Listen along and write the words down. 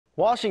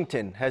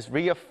Washington has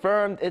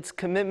reaffirmed its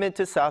commitment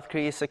to South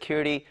Korea's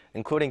security,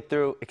 including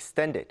through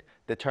extended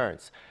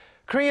deterrence.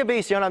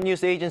 Korea-based Yonhap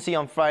News Agency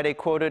on Friday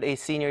quoted a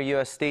senior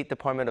U.S. State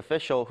Department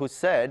official who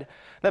said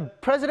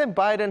that President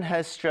Biden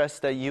has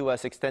stressed that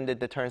U.S. extended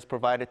deterrence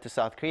provided to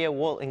South Korea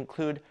will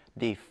include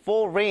the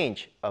full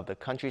range of the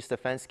country's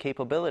defense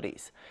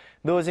capabilities.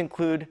 Those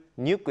include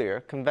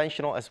nuclear,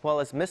 conventional, as well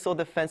as missile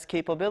defense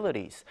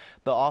capabilities.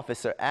 The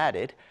officer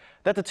added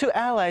that the two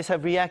allies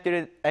have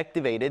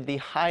reactivated the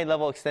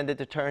high-level extended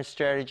deterrence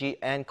strategy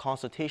and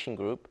consultation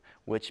group,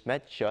 which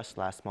met just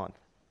last month.